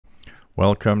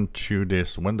Welcome to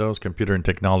this Windows Computer and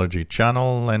Technology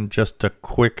channel, and just a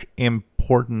quick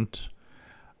important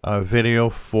video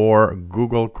for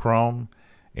Google Chrome.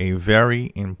 A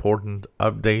very important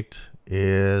update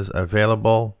is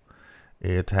available.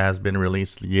 It has been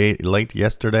released late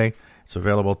yesterday. It's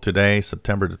available today,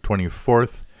 September the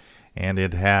 24th, and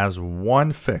it has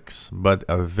one fix, but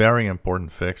a very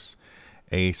important fix,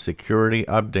 a security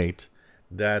update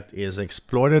that is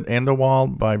exploited in the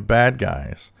wild by bad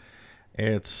guys.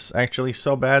 It's actually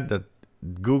so bad that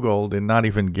Google did not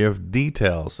even give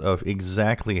details of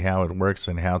exactly how it works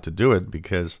and how to do it,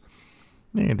 because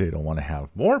they don't want to have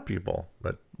more people.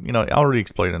 But, it already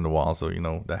exploited in the wild, so,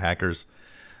 the hackers,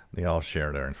 they all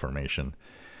share their information.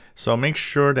 So make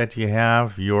sure that you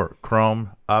have your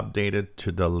Chrome updated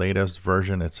to the latest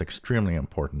version. It's extremely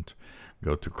important.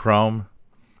 Go to Chrome,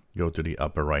 go to the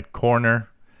upper right corner,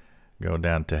 go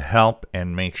down to Help,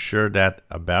 and make sure that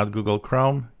about Google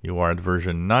Chrome, you are at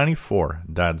version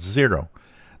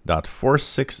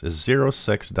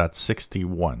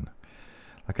 94.0.4606.61.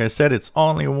 Like I said, it's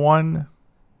only one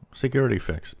security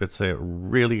fix. It's a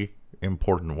really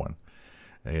important one.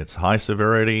 It's high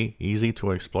severity, easy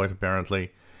to exploit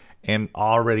apparently, and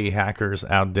already hackers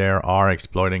out there are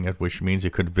exploiting it, which means you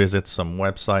could visit some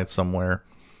website somewhere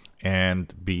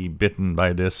and be bitten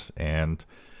by this, and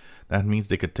that means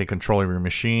they could take control of your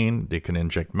machine, they can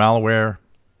inject malware,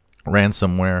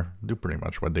 ransomware, do pretty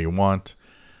much what they want.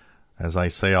 As I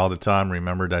say all the time,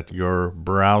 remember that your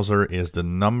browser is the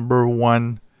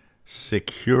 #1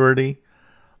 security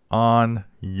on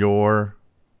your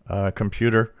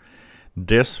computer.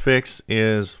 This fix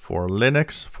is for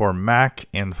Linux, for Mac,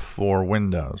 and for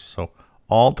Windows. So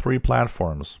all three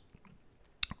platforms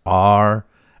are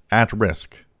at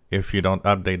risk if you don't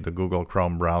update the Google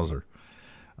Chrome browser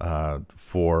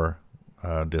for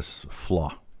this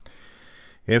flaw.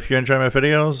 If you enjoy my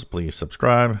videos, please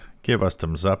subscribe, give us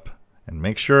thumbs up, and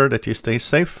make sure that you stay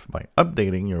safe by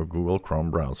updating your Google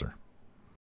Chrome browser.